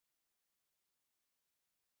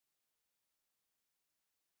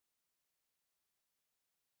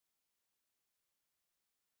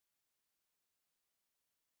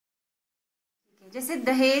जैसे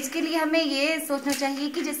दहेज के लिए हमें ये सोचना चाहिए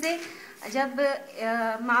कि जैसे जब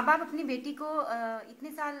माँ-बाप अपनी बेटी को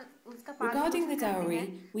इतने साल उसका पालन Regarding the पोषण करते हैं, dowry,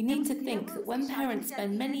 we जब need to जब think that उसकी when शादी हो parents spend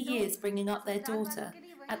जाती है many तो years bringing up their ससुराल वालों daughter, के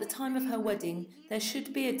लिए at the वही time of दहेज her होना चाहिए wedding, कि there उनकी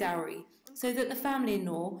should be a बेटी है, dowry, उनको so that ये the नहीं है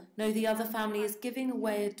family-in-law know the other family is giving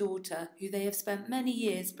away a daughter who they have spent many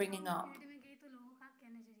years bringing up.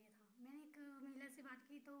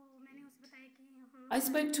 I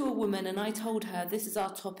spoke to a woman and I told her this is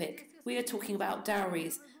our topic. We are talking about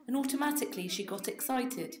dowries, and automatically she got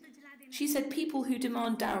excited. She said people who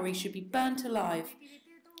demand dowry should be burnt alive.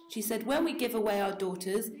 She said when we give away our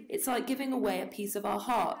daughters, it's like giving away a piece of our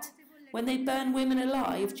heart. When they burn women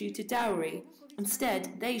alive due to dowry,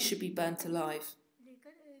 instead they should be burnt alive.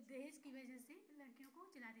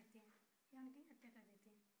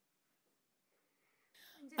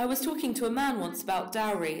 I was talking to a man once about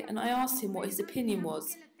dowry and I asked him what his opinion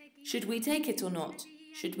was. Should we take it or not?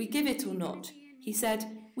 Should we give it or not? He said,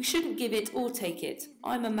 we shouldn't give it or take it.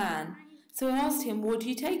 I'm a man. So I asked him, would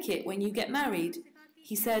you take it when you get married?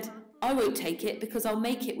 He said, I won't take it because I'll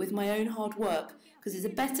make it with my own hard work, because it's a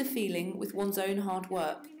better feeling with one's own hard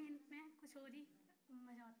work.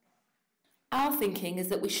 Our thinking is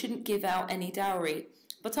that we shouldn't give out any dowry,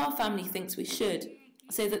 but our family thinks we should,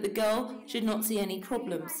 so that the girl should not see any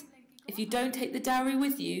problems. If you don't take the dowry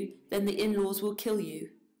with you, then the in-laws will kill you.